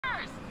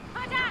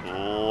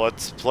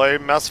Let's play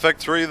Mass Effect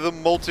 3, the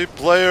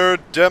multiplayer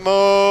demo,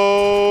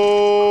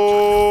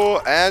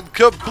 and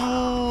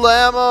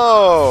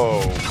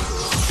kablamo!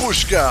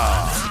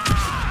 Pushka!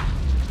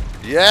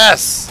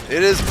 Yes,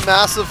 it is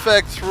Mass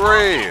Effect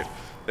 3.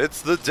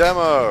 It's the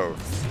demo.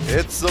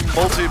 It's the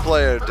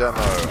multiplayer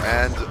demo,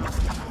 and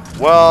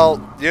well,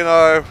 you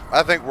know,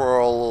 I think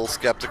we're all a little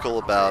skeptical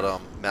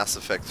about Mass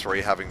Effect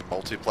 3 having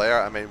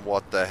multiplayer. I mean,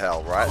 what the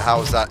hell, right?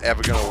 How is that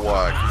ever gonna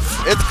work?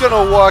 It's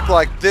gonna work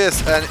like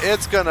this, and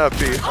it's gonna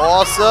be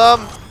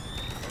awesome.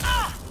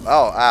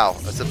 Oh, ow.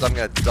 Except I'm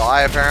gonna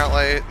die,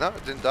 apparently. No,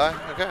 it didn't die.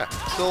 Okay,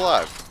 still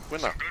alive.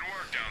 Winner.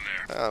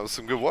 That was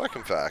some good work,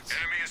 in fact.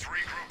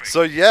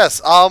 So,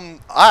 yes,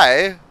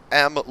 I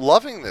am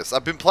loving this.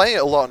 I've been playing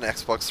it a lot on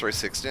Xbox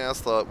 360, and I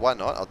thought, why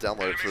not? I'll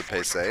download it for the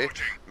PC.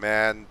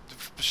 Man,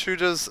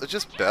 shooters are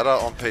just better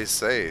on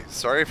PC.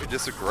 Sorry if you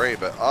disagree,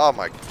 but oh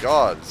my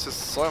god, it's just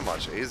so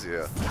much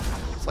easier.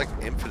 It's like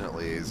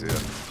infinitely easier.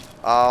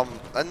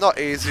 And not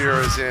easier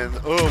as in,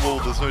 oh well,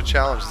 there's no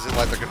challenge, as in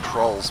like the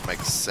controls make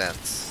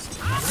sense.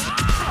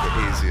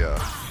 Easier.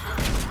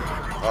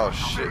 Oh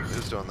shit,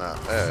 who's doing that?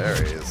 There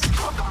he is.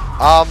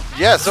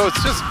 Yeah, so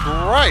it's just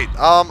great.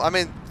 I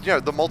mean, you know,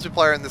 the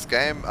multiplayer in this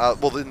game,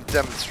 well, in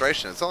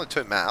demonstration, it's only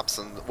 2 maps,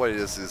 and what it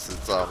is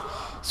it's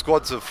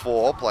squads of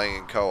 4 playing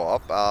in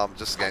co-op,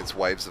 just against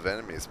waves of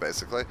enemies,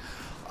 basically.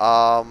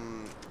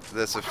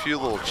 There's a few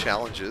little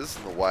challenges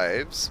in the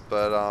waves,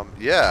 but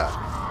yeah.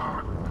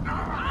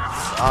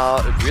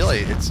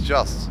 It's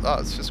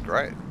just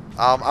great.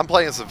 I'm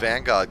playing as a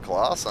Vanguard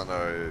class. I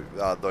know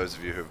those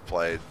of you who've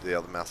played the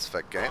other Mass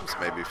Effect games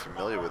may be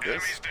familiar with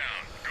this.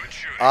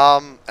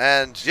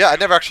 And yeah, I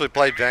never actually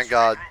played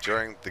Vanguard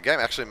during the game.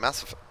 Actually,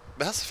 Mass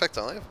Effect,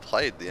 I only ever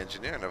played the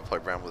Engineer. I never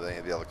played around with any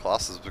of the other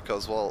classes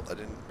because, well, I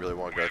didn't really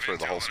want to go through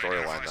the whole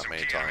storyline that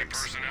many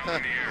times.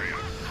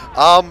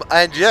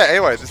 And yeah,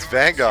 anyway, this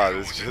Vanguard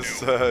is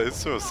just it's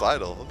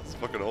suicidal. It's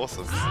fucking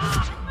awesome.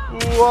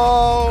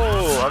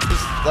 Whoa! I'm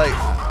just like,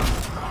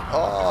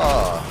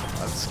 oh,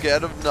 I'm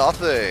scared of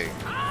nothing.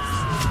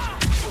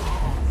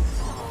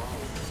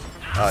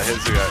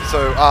 Here's the go.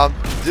 So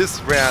this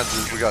round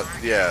is we got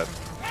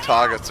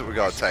targets that we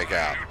got to take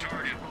out.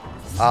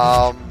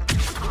 Oh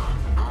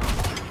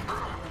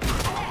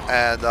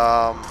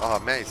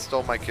man, he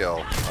stole my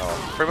kill.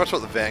 Oh, pretty much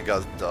what the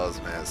Vanguard does,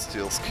 man,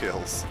 steals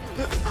kills.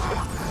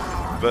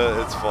 But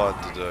it's fun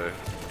to do.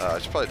 I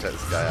should probably take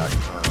this guy out.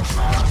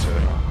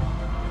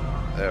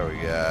 There we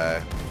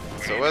go.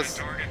 So where's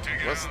the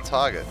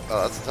target?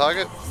 Oh, that's the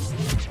target?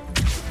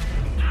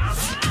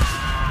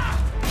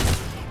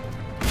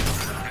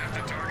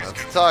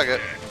 That's the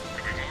target.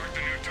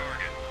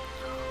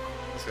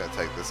 I'm just gonna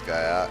take this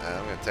guy out, and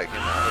I'm gonna take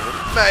him out with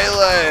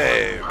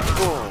melee!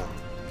 Boom!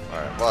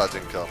 Alright, well, I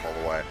didn't kill him all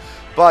the way.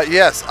 But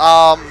yes,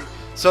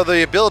 so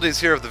the abilities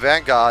here of the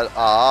Vanguard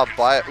are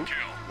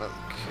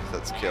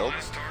that's killed.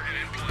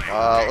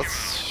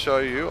 Let's show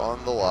you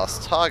on the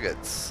last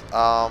targets.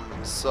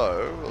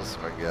 So, let's see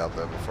if I can get out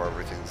there before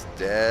everything's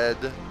dead.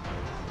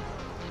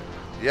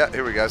 Yeah,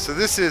 here we go. So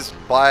this is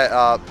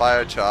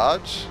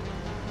biocharge.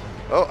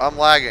 Oh, I'm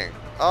lagging.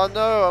 Oh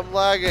no, I'm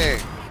lagging.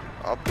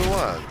 Up the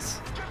ones.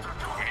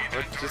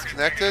 We're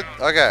disconnected?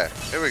 Okay,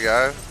 here we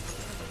go.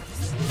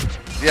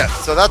 Yeah,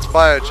 so that's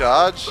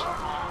biocharge.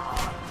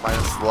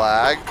 Minus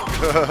lag.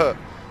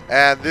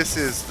 And this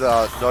is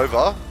the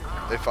Nova.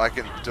 If I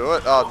can do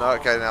it. Oh no,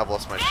 okay, now I've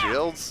lost my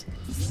shields.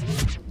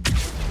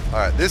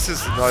 Alright, this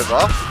is the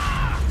Nova.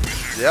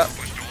 Yep.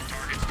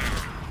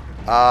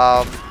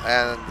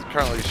 And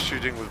currently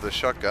shooting with the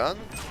shotgun.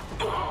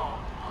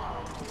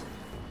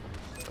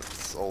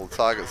 That's all the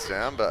targets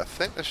down, but I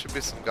think there should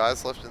be some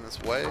guys left in this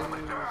wave.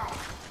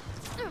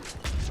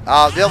 The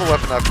other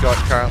weapon I've got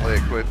currently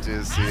equipped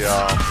is the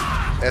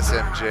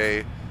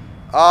SMG.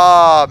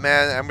 Oh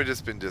man, and we've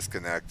just been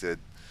disconnected.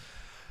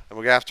 And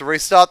we're going to have to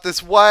restart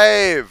this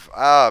wave!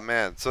 Oh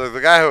man, so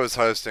the guy who was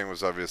hosting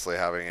was obviously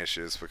having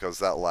issues because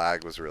that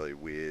lag was really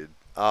weird.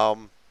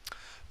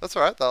 That's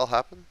alright, that'll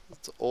happen.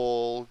 It's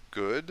all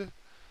good.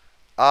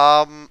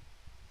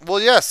 Well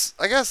yes,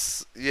 I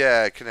guess,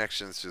 yeah,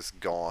 connection's just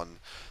gone.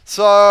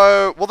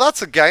 So, well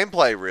that's a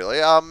gameplay really.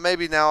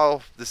 Maybe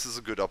now this is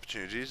a good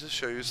opportunity to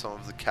show you some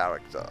of the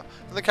character.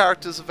 And the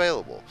character's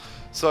available.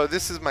 So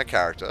this is my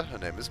character, her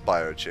name is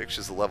BioChick,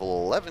 she's a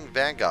level 11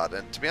 Vanguard,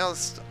 and to be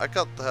honest, I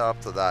got her up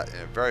to that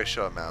in a very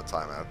short amount of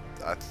time.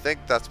 I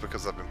think that's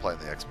because I've been playing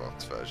the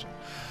Xbox version.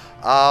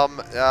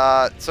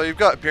 So you've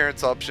got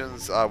appearance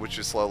options, which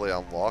you slowly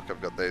unlock.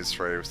 I've got these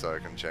 3 so I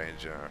can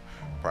change, you know,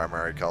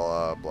 primary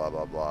color, blah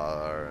blah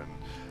blah,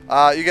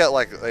 and you get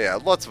like, yeah,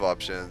 lots of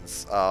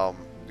options. You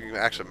can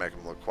actually make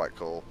them look quite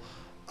cool.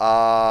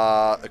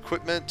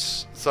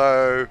 Equipment,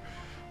 so,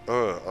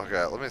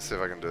 okay, let me see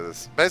if I can do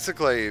this.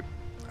 Basically,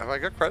 have I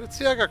got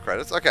credits? Yeah, I got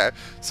credits. Okay,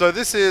 so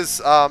this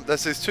is,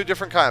 there's these 2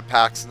 different kind of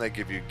packs and they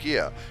give you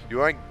gear.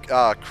 You earn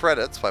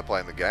credits by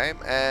playing the game,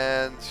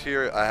 and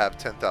here I have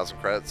 10,000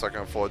 credits, so I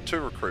can afford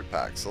 2 recruit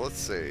packs. So let's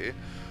see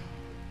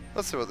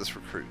what this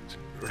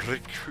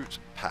recruit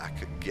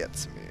pack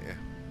gets me.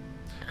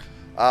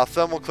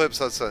 Thermal clips,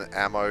 that's an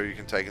ammo you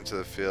can take into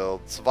the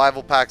field.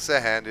 Survival packs,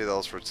 they're handy.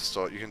 They'll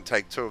restore. You can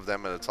take 2 of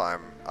them at a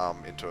time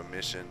into a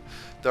mission.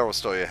 They'll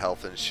restore your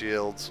health and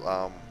shields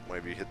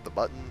whenever you hit the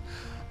button.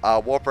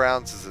 Warp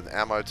rounds is an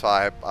ammo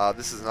type.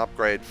 This is an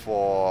upgrade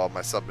for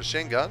my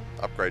submachine gun,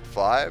 upgrade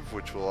 5,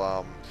 which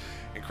will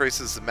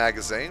increases the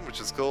magazine, which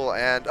is cool.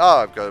 And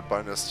I've got a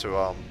bonus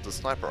to the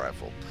sniper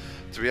rifle.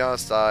 To be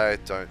honest, I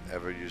don't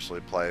ever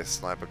usually play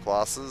sniper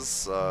classes,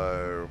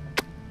 so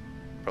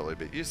probably a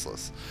bit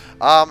useless.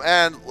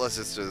 And let's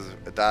just do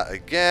that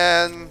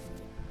again.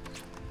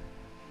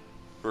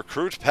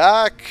 Recruit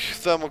pack,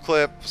 thermal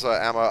clip, so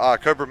ammo.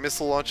 Cobra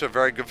missile launcher,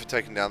 very good for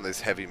taking down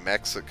these heavy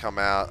mechs that come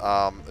out.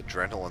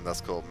 Adrenaline, that's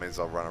cool. It means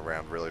I'll run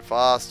around really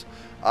fast.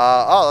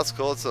 That's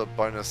cool. It's a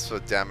bonus for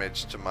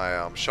damage to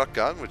my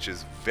shotgun, which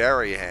is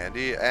very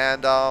handy.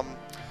 And the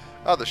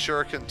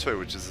Shuriken 2,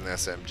 which is an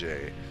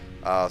SMG.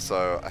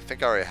 So I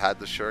think I already had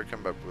the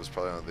Shuriken, but it was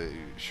probably on the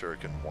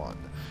Shuriken 1.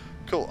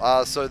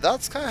 Cool. So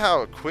that's kind of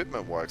how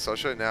equipment works. I'll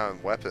show you now in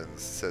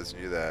weapons. It says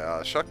new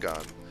there.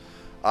 Shotgun.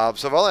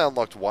 So I've only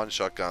unlocked 1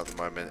 shotgun at the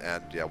moment,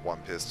 and yeah, 1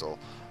 pistol.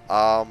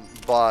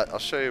 But I'll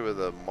show you with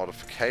the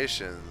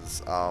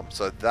modifications.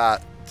 So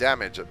that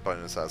damage at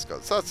bonus has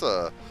got. So that's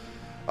a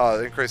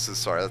it increases.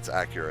 Sorry, that's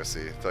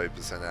accuracy.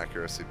 30%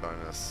 accuracy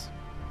bonus.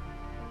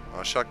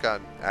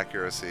 Shotgun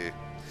accuracy.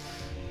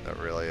 Not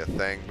really a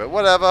thing, but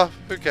whatever.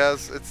 Who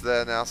cares? It's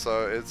there now,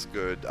 so it's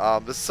good.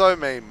 There's so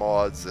many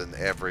mods and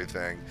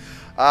everything.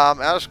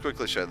 I'll just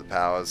quickly show the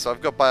powers. So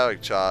I've got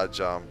Biotic Charge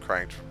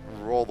cranked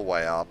all the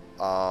way up.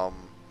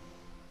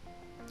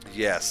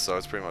 Yes, so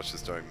it's pretty much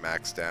just doing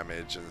max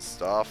damage and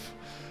stuff.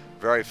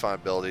 Very fun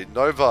ability.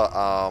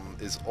 Nova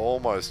is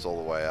almost all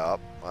the way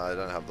up. I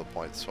don't have the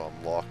points to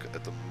unlock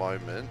at the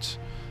moment,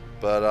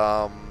 but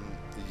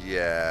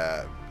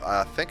yeah,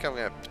 I think I'm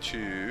gonna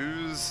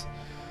choose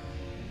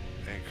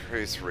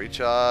increase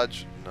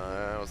recharge.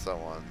 No, what's that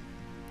one?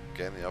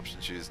 Gain the option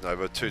to use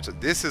Nova 2.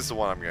 This is the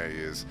one I'm going to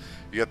use.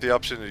 You get the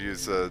option to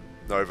use the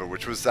Nova,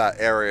 which was that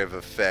area of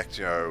effect,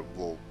 you know,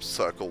 little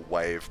circle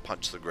wave,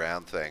 punch the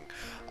ground thing.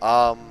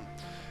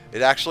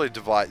 It actually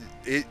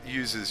it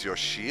uses your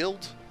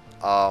shield.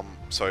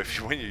 So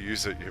if when you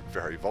use it, you're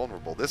very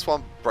vulnerable. This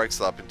one breaks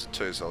it up into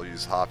 2, so I'll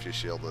use half your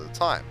shield at a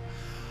time.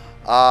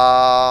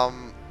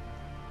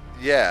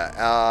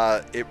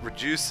 Yeah, it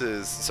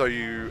reduces, so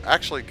you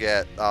actually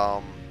get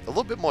a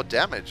little bit more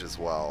damage as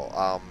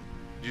well.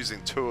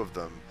 Using 2 of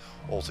them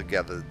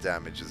altogether, the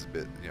damage is a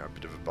bit, a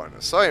bit of a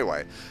bonus. So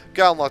anyway,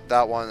 go unlock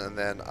that one, and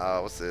then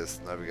what's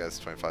this? Navigates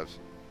 25,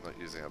 not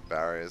using up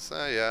barriers.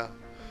 Yeah.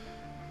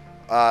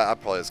 I'd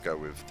probably just go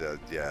with the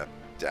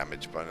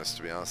damage bonus,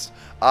 to be honest.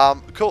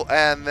 Cool,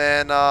 and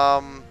then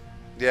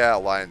yeah,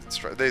 alliance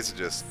strength. These are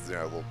just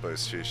a little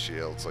boost to your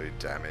shields or your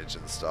damage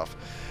and stuff.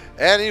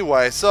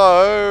 Anyway,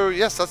 so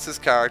yes, that's this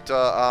character.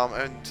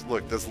 And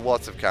look, there's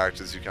lots of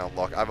characters you can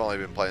unlock. I've only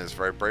been playing this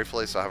very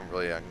briefly, so I haven't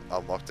really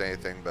unlocked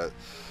anything, but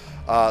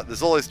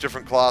there's all these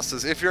different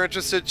classes. If you're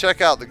interested,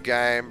 check out the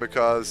game,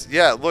 because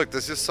yeah, look,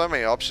 there's just so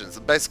many options.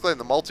 And basically in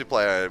the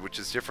multiplayer, which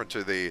is different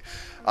to the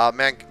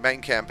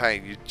main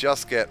campaign, you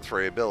just get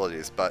 3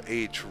 abilities, but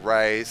each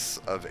race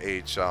of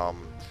each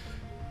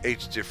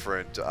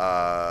different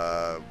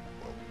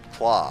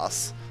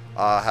class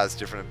has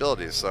different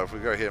abilities. So if we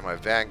go here to my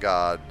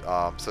Vanguard,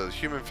 so the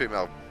human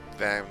female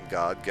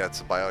Vanguard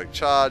gets a Biotic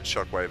Charge,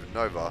 Shockwave, and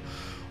Nova,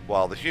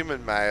 while the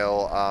human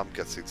male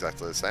gets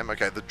exactly the same.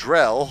 Okay, the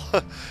Drell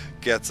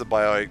gets a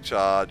Biotic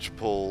Charge,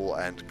 Pull,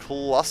 and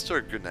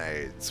Cluster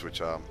Grenades, which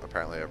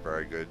apparently are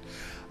very good.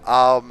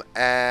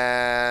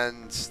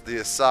 And the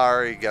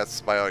Asari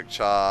gets Biotic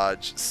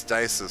Charge,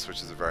 Stasis,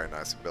 which is a very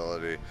nice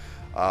ability,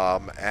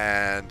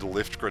 and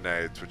Lift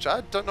Grenades, which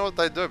I don't know what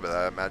they do, but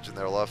I imagine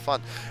they're a lot of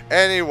fun.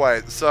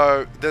 Anyway,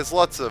 so there's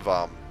lots of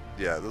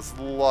there's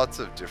lots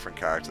of different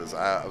characters.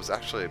 I was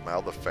actually, my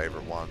other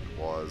favorite one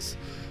was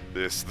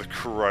this. The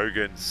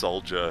Krogan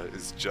soldier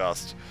is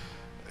just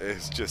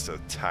a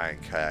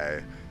tank,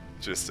 hey.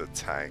 Just a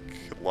tank.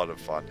 A lot of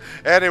fun.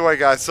 Anyway,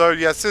 guys, so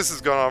yes, this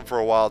has gone on for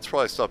a while. It's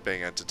probably stopped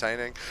being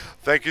entertaining.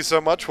 Thank you so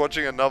much for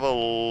watching another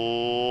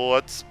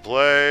Let's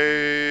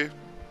Play.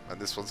 And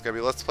this one's going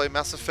to be Let's Play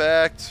Mass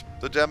Effect,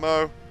 the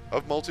demo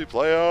of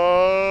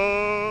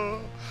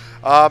multiplayer.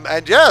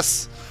 And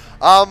yes,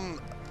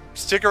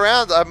 stick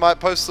around. I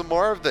might post some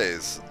more of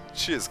these.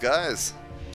 Cheers, guys.